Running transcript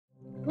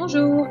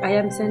Bonjour, I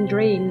am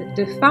Sandrine,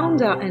 the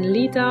founder and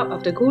leader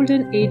of the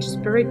Golden Age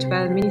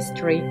Spiritual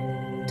Ministry.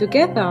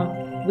 Together,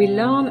 we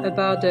learn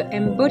about the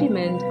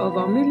embodiment of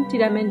our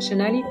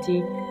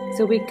multidimensionality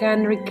so we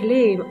can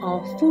reclaim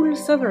our full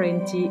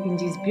sovereignty in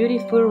this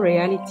beautiful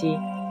reality.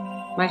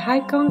 My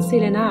High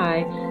Council and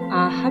I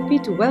are happy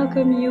to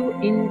welcome you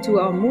into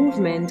our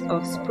movement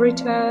of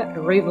spiritual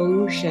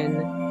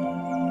revolution.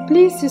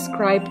 Please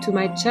subscribe to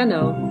my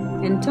channel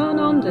and turn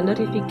on the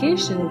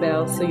notification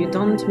bell so you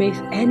don't miss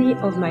any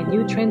of my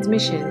new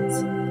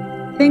transmissions.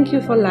 Thank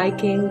you for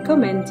liking,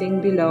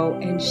 commenting below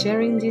and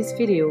sharing this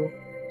video.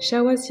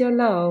 Show us your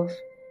love.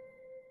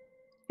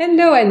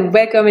 Hello and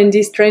welcome in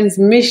this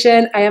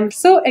transmission. I am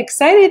so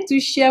excited to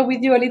share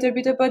with you a little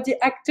bit about the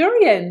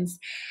Arcturians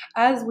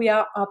as we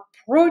are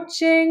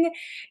approaching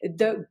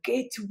the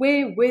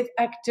gateway with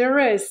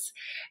Arcturus.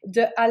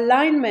 The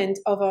alignment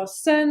of our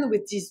sun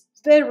with this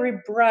very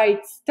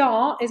bright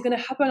star is going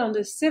to happen on the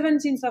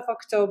 17th of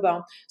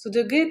October. So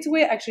the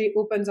gateway actually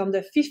opens on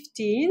the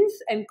 15th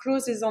and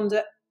closes on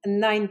the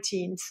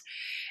 19th.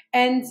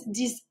 And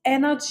this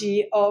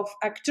energy of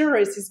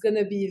Arcturus is going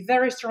to be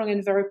very strong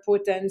and very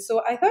potent.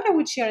 So I thought I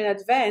would share in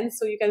advance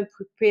so you can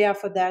prepare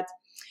for that.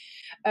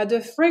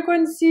 The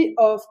frequency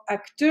of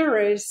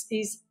Arcturus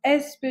is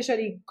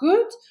especially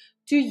good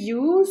to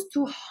use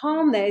to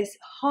harness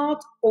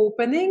heart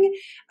opening,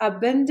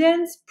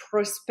 abundance,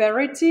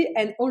 prosperity,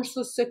 and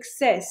also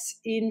success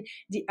in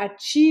the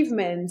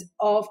achievement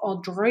of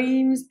our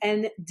dreams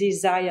and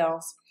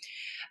desires.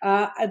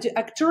 The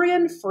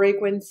Arcturian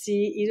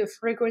frequency is a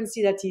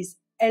frequency that is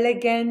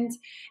elegant,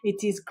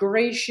 it is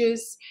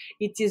gracious,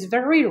 it is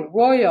very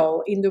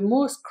royal in the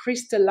most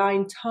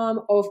crystalline term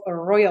of a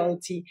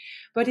royalty,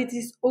 but it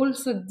is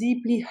also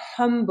deeply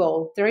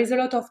humble. There is a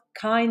lot of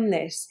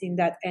kindness in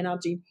that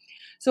energy.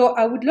 So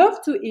I would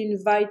love to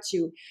invite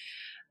you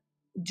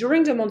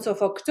during the month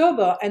of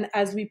October, and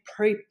as we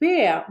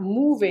prepare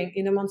moving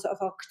in the month of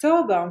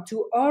October,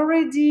 to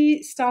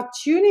already start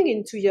tuning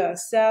into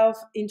yourself,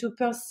 into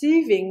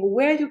perceiving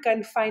where you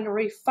can find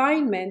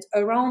refinement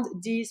around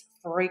these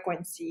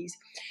frequencies.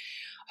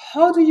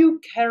 How do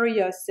you carry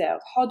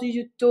yourself? How do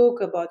you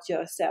talk about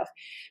yourself?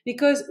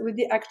 Because with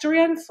the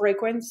Arcturian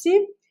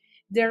frequency,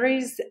 there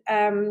is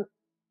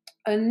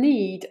a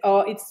need,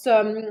 or it's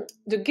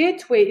the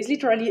gateway is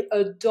literally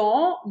a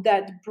door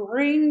that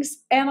brings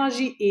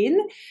energy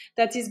in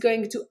that is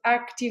going to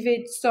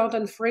activate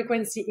certain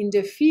frequency in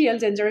the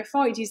field, and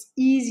therefore it is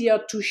easier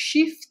to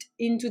shift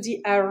into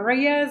the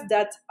areas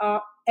that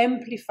are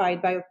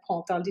amplified by a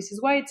portal. This is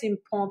why it's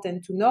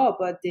important to know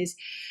about this,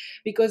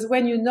 because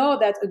when you know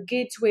that a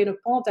gateway and a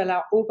portal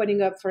are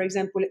opening up, for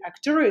example,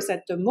 Arcturus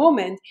at the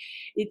moment,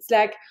 it's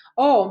like,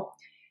 oh,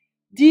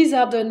 these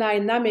are the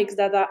dynamics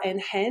that are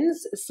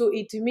enhanced, so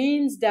it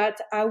means that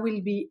I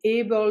will be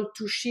able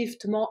to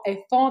shift more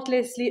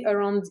effortlessly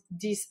around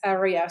this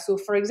area. So,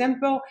 for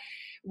example,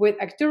 with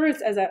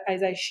Arcturus, as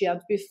I shared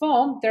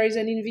before, there is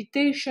an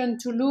invitation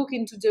to look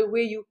into the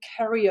way you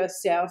carry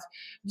yourself.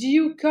 Do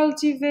you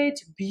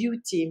cultivate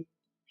beauty?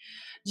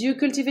 Do you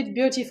cultivate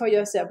beauty for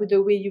yourself with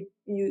the way you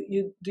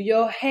do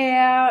your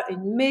hair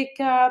and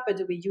makeup, and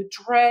the way you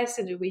dress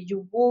and the way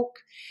you walk?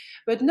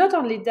 But not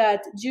only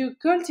that, do you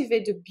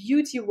cultivate the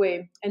beauty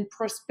way and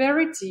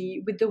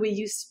prosperity with the way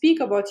you speak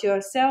about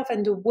yourself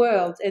and the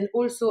world and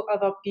also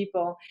other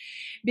people?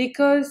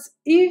 Because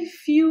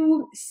if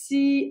you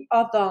see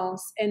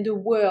others and the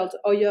world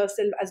or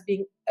yourself as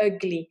being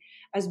ugly,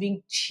 as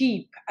being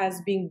cheap, as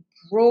being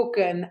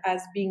broken,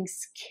 as being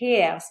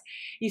scarce,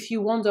 if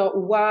you wonder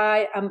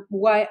why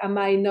am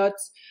I not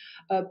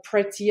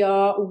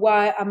prettier,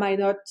 why am I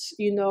not,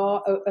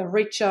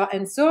 richer,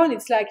 and so on,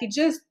 it's like it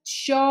just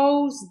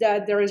shows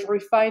that there is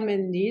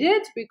refinement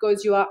needed,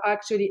 because you are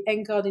actually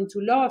anchored into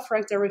lower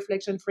fractal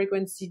reflection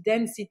frequency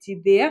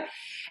density there,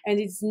 and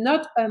it's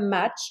not a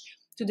match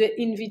to the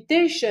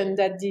invitation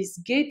that this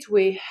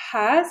gateway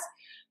has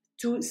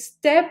to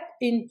step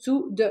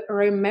into the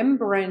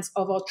remembrance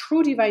of our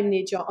true divine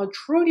nature. Our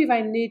true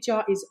divine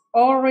nature is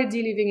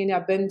already living in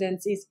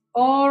abundance, is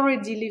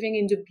already living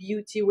in the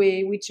beauty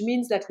way, which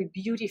means that we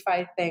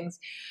beautify things.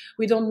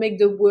 We don't make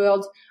the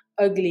world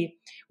ugly.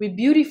 We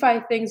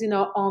beautify things in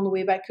our own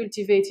way by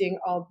cultivating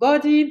our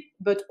body,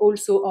 but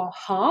also our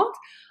heart,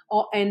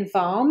 our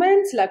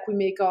environment, like we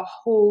make our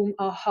home,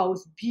 our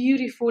house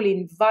beautiful,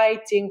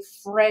 inviting,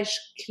 fresh,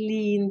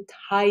 clean,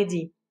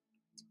 tidy,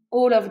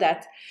 all of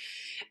that.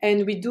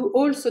 And we do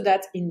also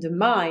that in the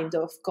mind,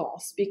 of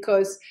course,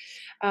 because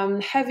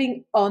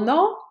having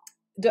honor,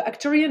 the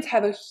Arcturians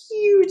have a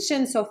huge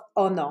sense of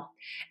honor.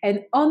 And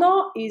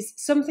honor is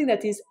something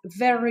that is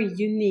very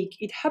unique.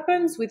 It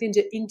happens within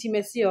the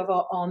intimacy of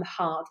our own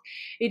heart.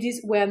 It is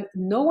when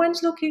no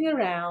one's looking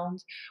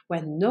around,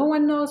 when no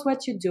one knows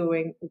what you're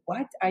doing.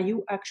 What are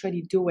you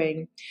actually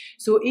doing?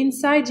 So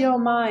inside your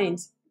mind,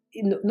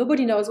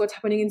 nobody knows what's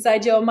happening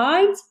inside your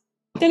mind.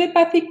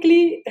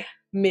 Telepathically,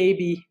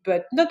 maybe,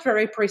 but not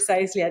very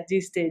precisely at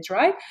this stage,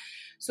 right?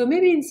 So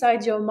maybe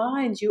inside your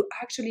mind, you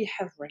actually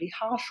have really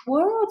harsh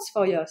words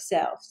for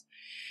yourself.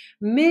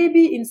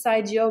 Maybe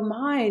inside your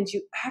mind,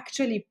 you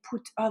actually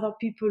put other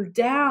people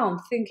down,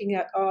 thinking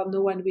that, oh,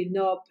 no one will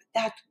know,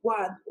 but that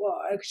one,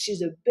 oh,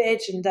 she's a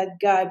bitch, and that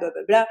guy, blah,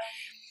 blah, blah.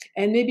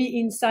 And maybe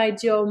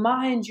inside your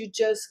mind, you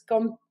just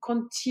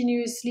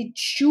continuously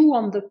chew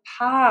on the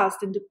past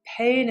and the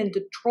pain and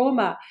the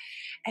trauma.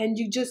 And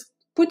you just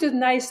put a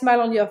nice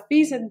smile on your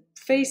face and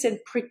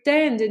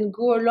pretend and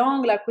go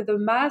along like with a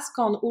mask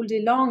on all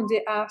day long,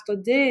 day after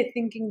day,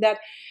 thinking that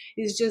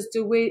is just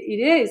the way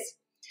it is.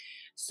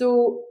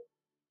 So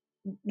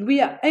we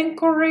are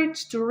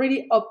encouraged to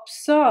really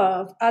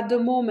observe at the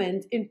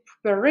moment in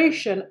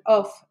preparation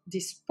of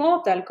this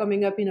portal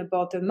coming up in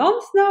about a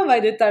month now, by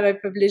the time I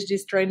publish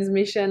this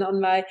transmission on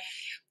my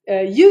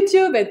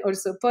YouTube and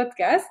also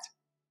podcast.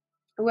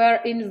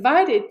 We're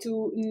invited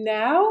to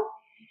now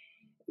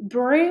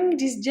bring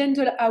this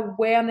gentle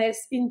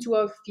awareness into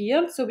our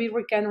field so we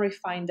can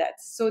refine that.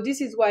 So this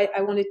is why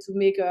I wanted to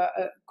make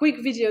a quick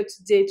video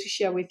today to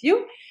share with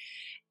you.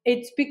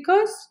 It's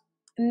because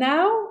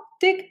now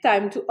take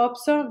time to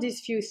observe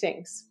these few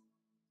things.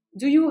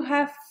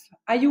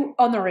 Are you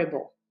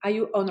honorable? Are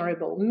you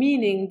honorable?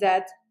 Meaning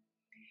that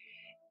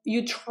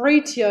you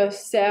treat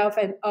yourself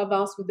and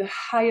others with the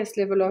highest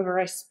level of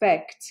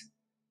respect,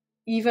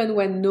 even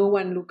when no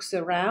one looks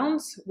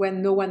around,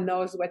 when no one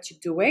knows what you're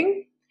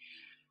doing.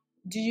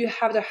 Do you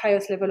have the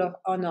highest level of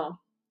honor?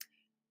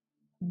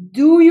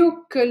 Do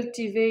you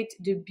cultivate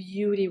the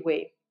beauty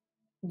way?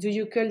 Do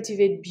you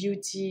cultivate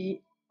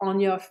beauty on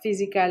your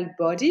physical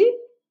body,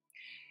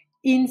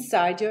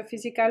 inside your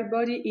physical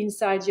body,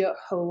 inside your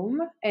home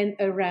and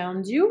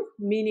around you?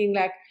 Meaning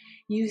like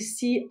you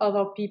see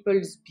other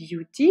people's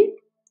beauty,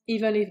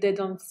 even if they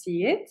don't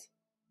see it.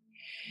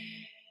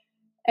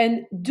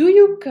 And do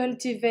you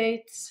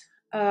cultivate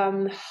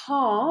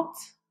heart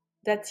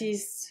that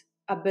is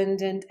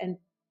abundant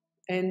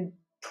and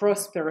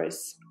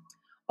prosperous?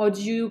 Or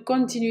do you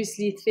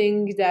continuously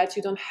think that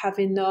you don't have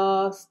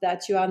enough,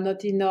 that you are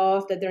not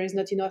enough, that there is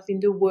not enough in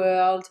the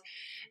world,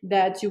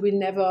 that you will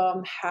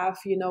never have,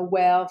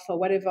 wealth or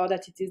whatever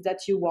that it is that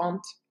you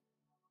want?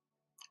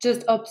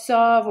 Just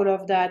observe all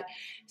of that.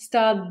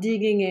 Start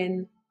digging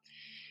in.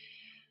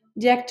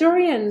 The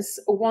Arcturians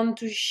want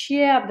to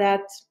share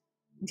that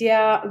they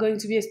are going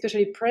to be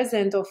especially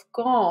present, of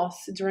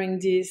course, during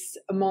this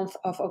month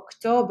of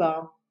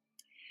October.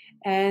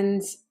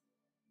 And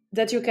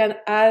that you can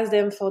ask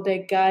them for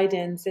their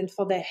guidance and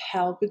for their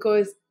help,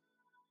 because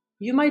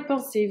you might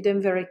perceive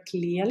them very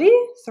clearly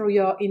through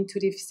your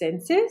intuitive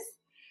senses,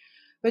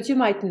 but you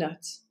might not.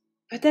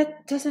 But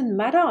that doesn't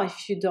matter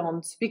if you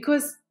don't,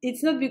 because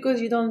it's not because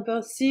you don't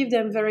perceive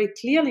them very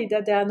clearly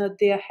that they are not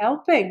there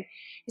helping.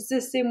 It's the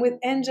same with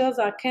angels,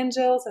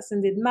 archangels,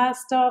 ascended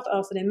masters,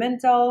 earth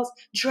elementals,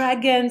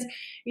 dragons.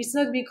 It's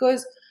not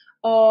because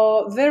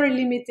our very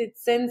limited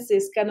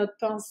senses cannot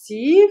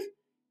perceive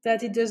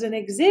that it doesn't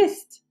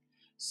exist.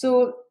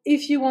 So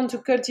if you want to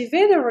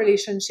cultivate a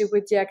relationship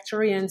with the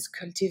Arcturians,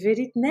 cultivate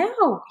it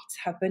now. It's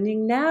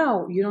happening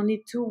now. You don't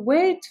need to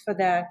wait for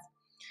that.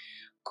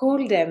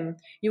 Call them.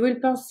 You will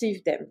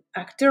perceive them.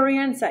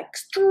 Arcturians are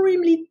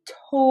extremely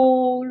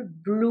tall,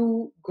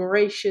 blue,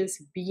 gracious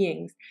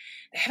beings.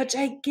 They have a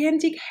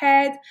gigantic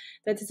head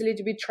that is a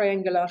little bit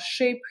triangular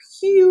shape,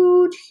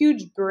 huge,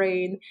 huge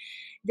brain.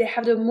 They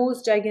have the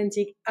most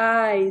gigantic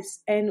eyes.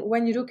 And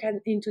when you look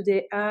into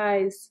their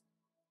eyes,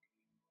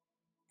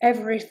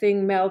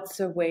 everything melts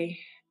away.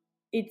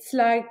 It's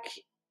like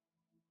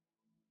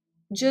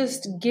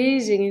just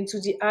gazing into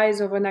the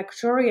eyes of an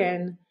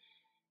Arcturian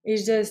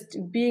is just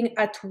being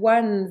at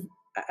one,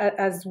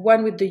 as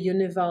one with the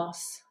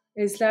universe.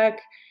 It's like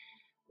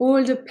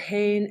all the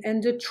pain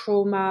and the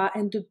trauma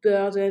and the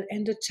burden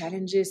and the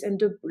challenges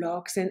and the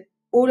blocks and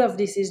all of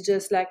this is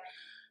just like,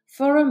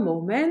 for a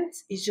moment,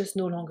 it's just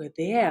no longer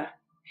there.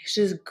 It's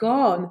just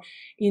gone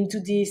into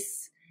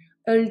this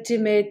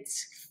ultimate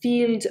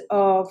field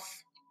of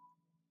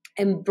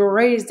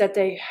embrace that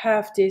they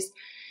have,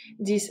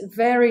 this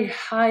very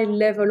high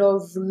level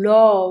of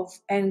love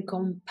and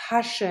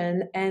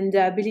compassion and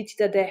the ability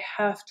that they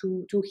have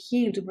to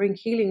heal, to bring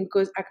healing,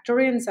 because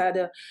Arcturians are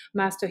the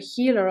master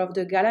healer of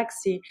the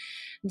galaxy.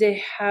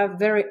 They have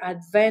very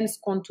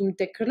advanced quantum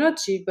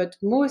technology, but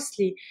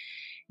mostly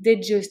they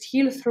just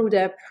heal through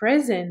their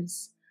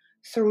presence,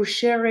 through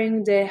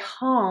sharing their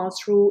heart,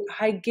 through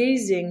eye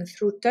gazing,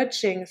 through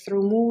touching,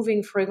 through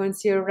moving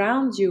frequency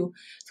around you,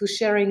 through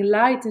sharing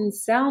light and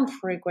sound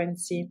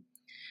frequency.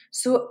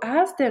 So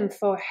ask them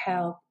for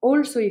help.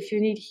 Also, if you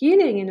need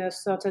healing in a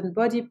certain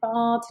body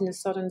part, in a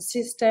certain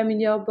system in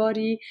your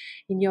body,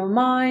 in your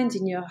mind,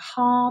 in your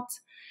heart,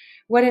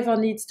 whatever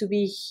needs to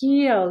be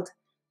healed,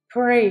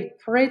 pray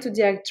to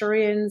the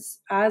Arcturians,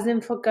 ask them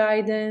for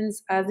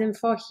guidance, ask them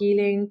for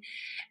healing,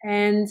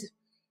 and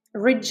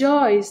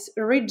rejoice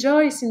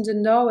in the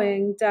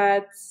knowing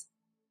that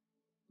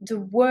the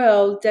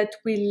world that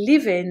we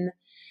live in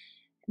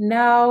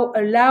now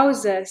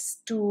allows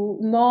us to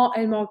more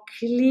and more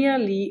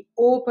clearly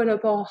open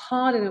up our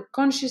heart and our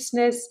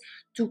consciousness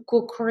to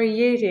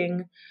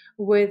co-creating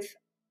with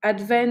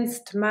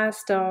advanced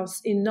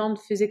masters in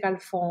non-physical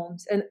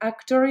forms, and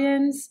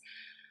Arcturians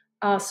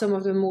are some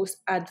of the most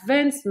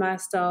advanced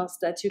masters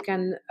that you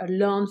can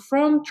learn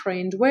from,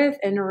 trained with,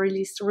 and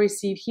really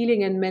receive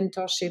healing and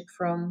mentorship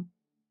from.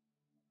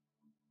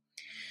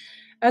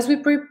 As we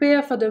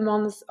prepare for the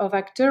month of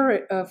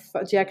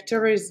the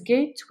Arcturus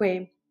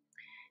Gateway,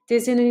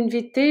 there's an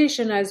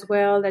invitation as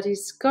well that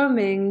is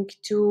coming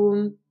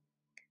to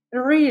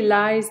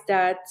realize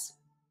that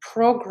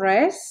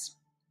progress,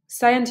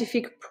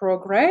 scientific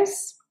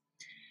progress,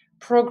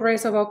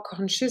 progress of our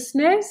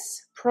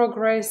consciousness,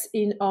 progress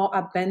in our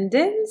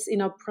abundance,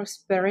 in our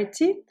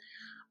prosperity,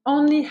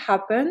 only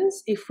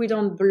happens if we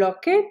don't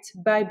block it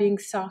by being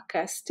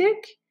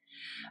sarcastic,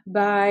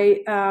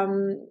 by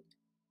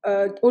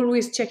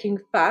always checking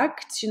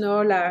facts,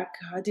 like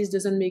this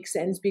doesn't make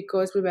sense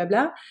because blah, blah,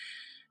 blah.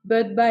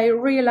 But by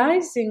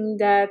realizing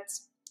that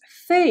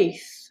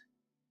faith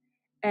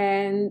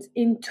and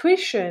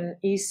intuition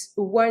is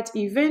what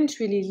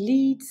eventually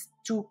leads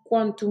to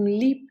quantum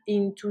leap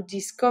into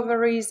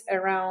discoveries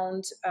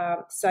around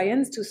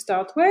science to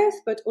start with,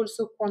 but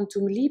also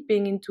quantum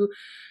leaping into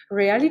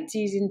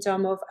realities in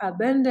terms of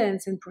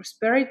abundance and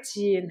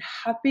prosperity and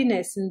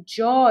happiness and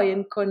joy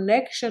and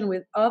connection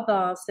with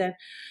others and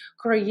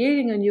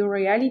creating a new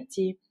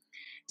reality.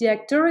 The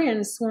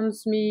Arcturians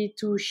wants me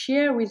to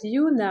share with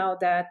you now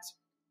that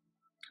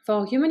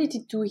for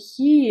humanity to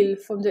heal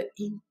from the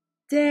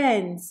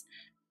intense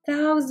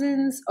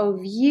thousands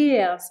of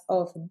years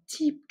of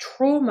deep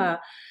trauma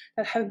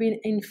that have been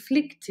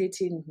inflicted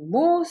in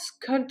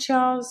most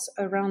cultures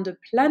around the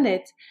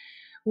planet,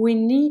 we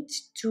need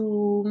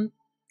to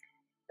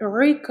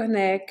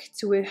reconnect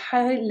to a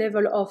high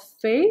level of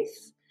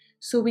faith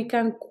so we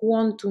can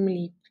quantum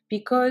leap,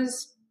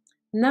 because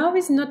now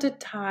is not a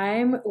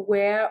time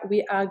where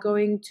we are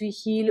going to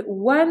heal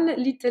one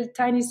little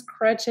tiny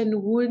scratch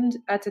and wound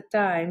at a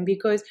time,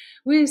 because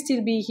we'll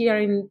still be here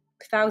in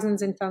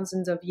thousands and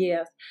thousands of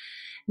years.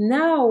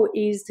 Now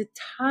is the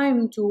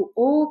time to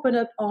open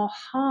up our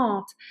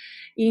heart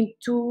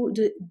into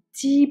the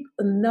deep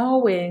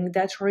knowing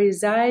that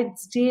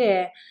resides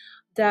there,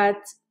 that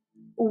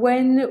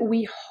when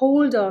we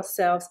hold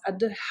ourselves at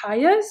the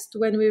highest,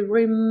 when we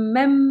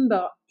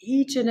remember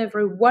each and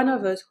every one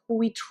of us who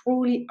we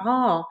truly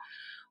are,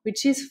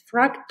 which is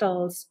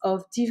fractals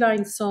of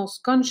divine source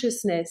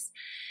consciousness,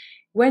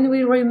 when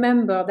we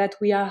remember that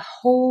we are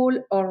whole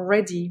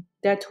already,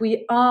 that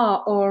we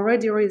are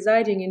already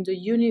residing in the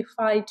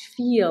unified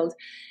field,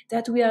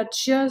 that we are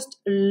just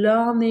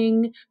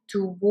learning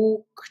to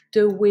walk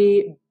the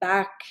way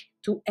back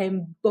to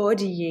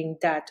embodying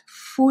that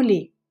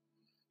fully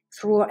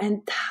through our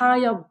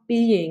entire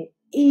being,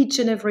 each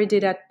and every day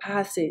that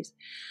passes,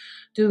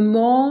 the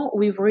more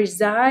we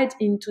reside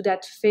into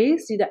that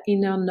faith, that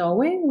inner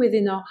knowing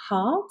within our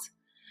heart,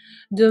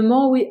 the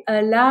more we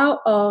allow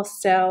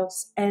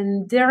ourselves,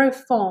 and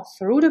therefore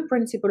through the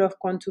principle of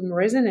quantum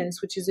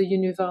resonance, which is a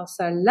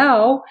universal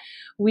law,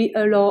 we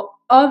allow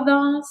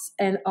others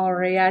and our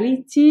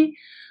reality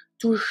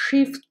to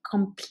shift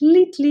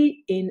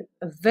completely in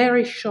a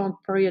very short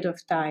period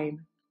of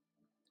time.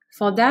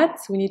 For that,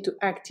 we need to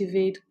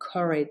activate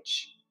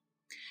courage.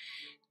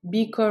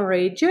 Be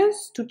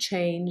courageous to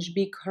change.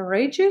 Be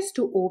courageous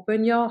to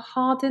open your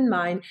heart and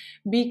mind.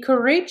 Be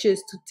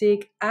courageous to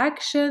take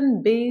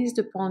action based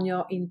upon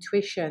your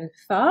intuition.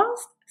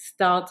 First,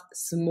 start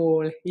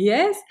small.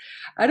 Yes?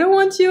 I don't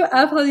want you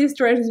after this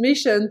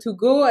transmission to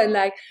go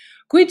and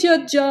quit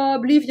your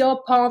job, leave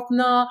your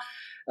partner,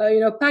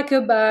 pack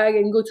a bag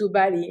and go to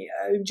Bali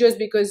just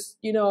because,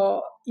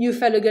 you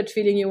felt a gut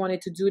feeling you wanted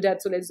to do that,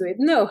 so let's do it.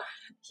 No,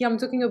 here I'm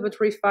talking about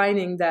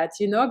refining that,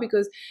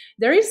 because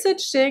there is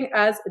such thing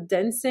as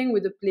dancing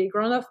with the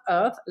playground of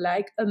earth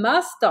like a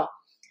master.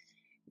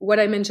 What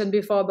I mentioned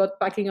before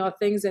about packing our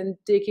things and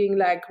taking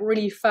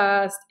really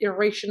fast,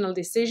 irrational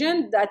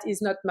decision, that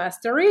is not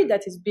mastery,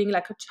 that is being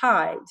like a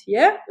child,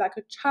 yeah? Like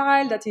a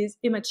child that is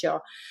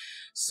immature.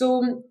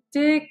 So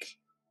make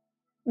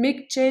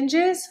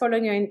changes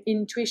following your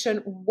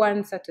intuition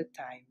once at a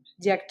time.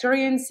 The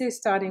Arcturian says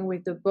starting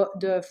with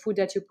the food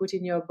that you put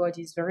in your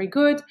body is very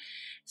good.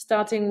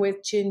 Starting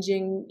with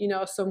changing,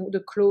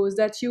 the clothes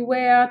that you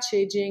wear,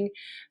 changing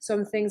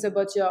some things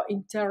about your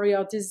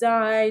interior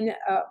design,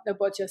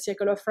 about your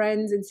circle of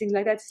friends and things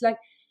like that. It's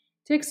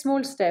take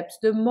small steps.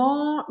 The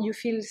more you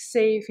feel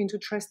safe into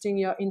trusting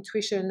your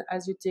intuition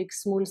as you take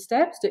small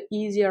steps, the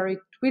easier it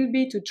will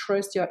be to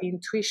trust your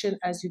intuition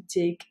as you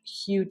take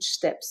huge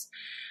steps.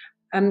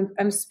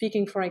 I'm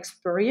speaking from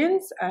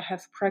experience. I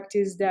have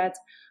practiced that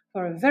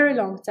for a very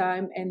long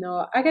time, and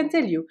I can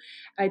tell you,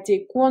 I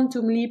take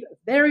quantum leap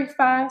very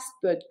fast,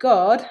 but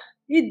God,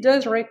 it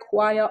does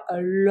require a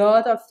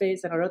lot of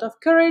faith and a lot of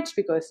courage,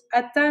 because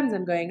at times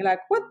I'm going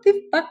what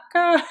the fuck?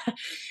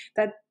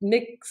 That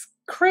makes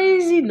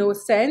crazy no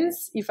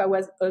sense if I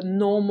was a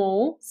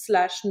normal,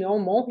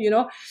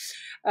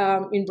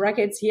 in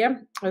brackets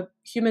here, a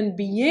human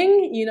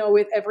being,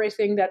 with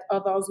everything that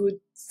others would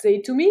say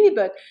to me,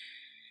 but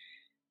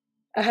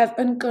I have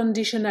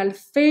unconditional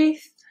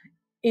faith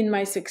in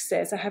my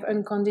success. I have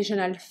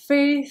unconditional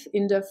faith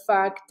in the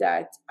fact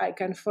that I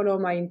can follow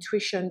my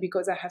intuition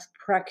because I have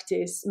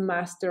practiced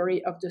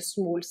mastery of the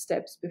small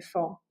steps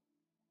before.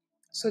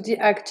 So the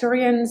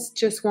Arcturians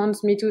just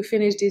want me to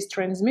finish this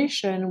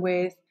transmission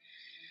with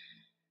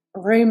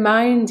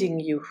reminding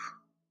you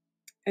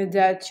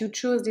that you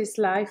chose this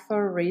life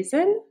for a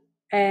reason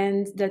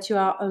and that you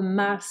are a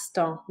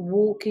master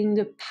walking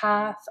the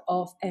path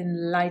of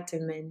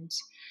enlightenment,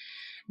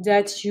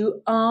 that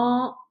you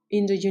are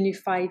in the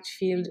unified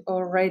field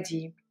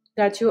already,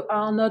 that you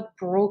are not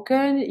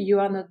broken, you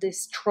are not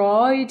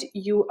destroyed,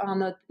 you are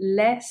not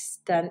less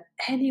than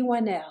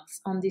anyone else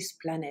on this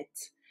planet.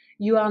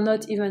 You are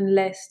not even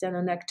less than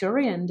an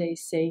Arcturian, they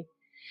say.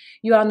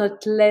 You are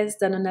not less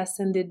than an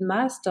ascended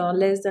master,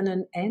 less than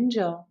an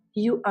angel.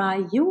 You are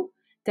you.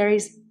 There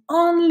is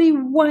only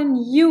one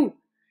you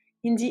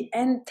in the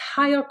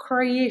entire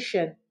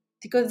creation,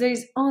 because there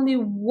is only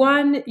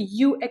one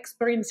you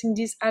experiencing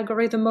this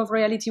algorithm of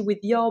reality with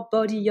your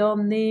body,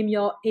 your name,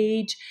 your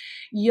age,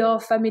 your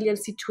familial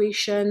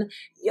situation,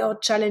 your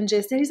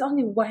challenges. There is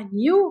only one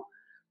you.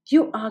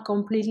 You are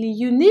completely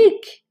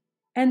unique.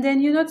 And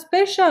then you're not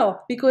special,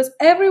 because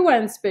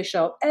everyone's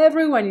special.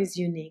 Everyone is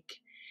unique.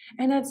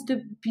 And that's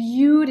the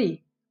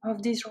beauty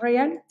of this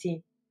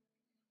reality.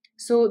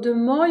 So the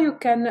more you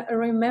can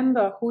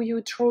remember who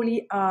you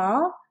truly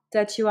are,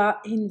 that you are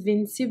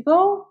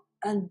invincible,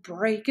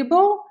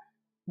 unbreakable,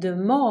 the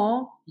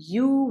more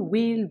you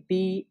will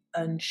be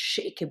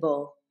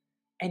unshakable.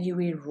 And you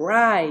will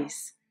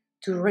rise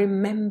to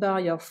remember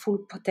your full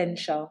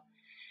potential.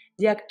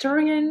 The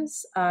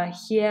Arcturians are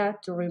here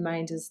to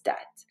remind us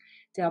that.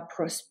 They are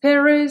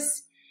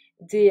prosperous.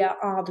 They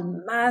are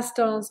the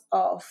masters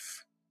of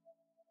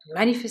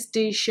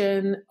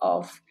manifestation,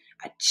 of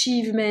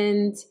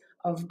achievement,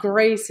 of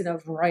grace, and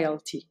of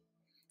royalty.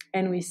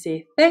 And we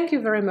say thank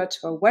you very much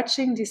for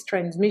watching this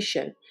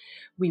transmission.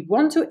 We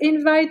want to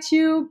invite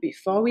you,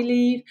 before we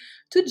leave,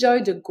 to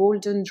join the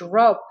Golden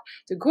Drop.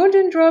 The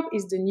Golden Drop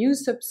is the new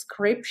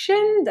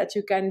subscription that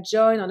you can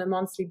join on a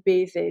monthly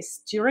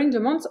basis. During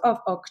the month of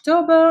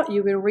October,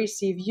 you will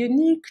receive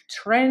unique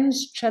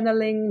trance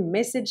channeling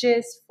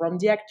messages from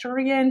the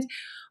Arcturians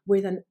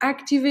with an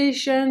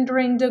activation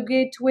during the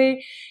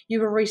gateway.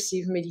 You will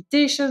receive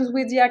meditations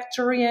with the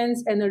Arcturians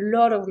and a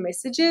lot of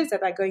messages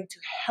that are going to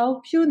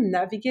help you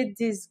navigate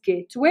this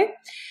gateway,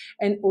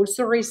 and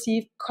also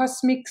receive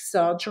cosmic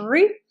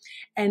surgery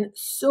and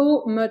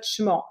so much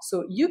more.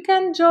 So you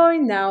can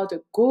join now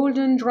the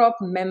Golden Drop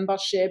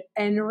membership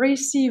and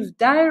receive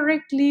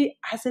directly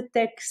as a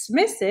text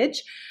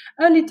message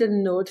a little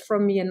note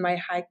from me and my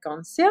High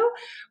Council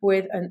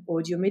with an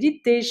audio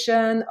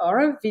meditation or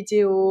a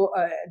video,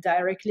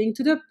 direct link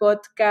to the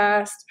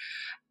podcast.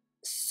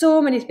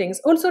 So many things.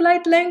 Also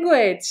light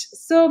language.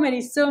 So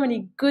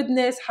many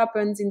goodness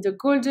happens in the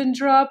Golden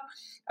Drop.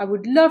 I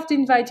would love to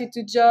invite you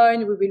to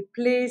join. We will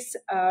place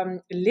a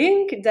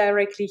link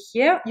directly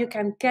here. You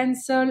can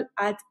cancel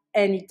at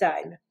any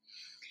time.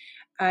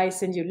 I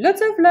send you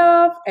lots of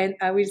love, and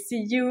I will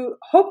see you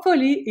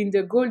hopefully in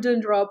the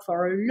Golden Drop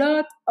for a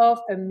lot of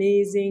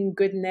amazing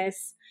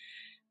goodness.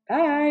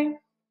 Bye.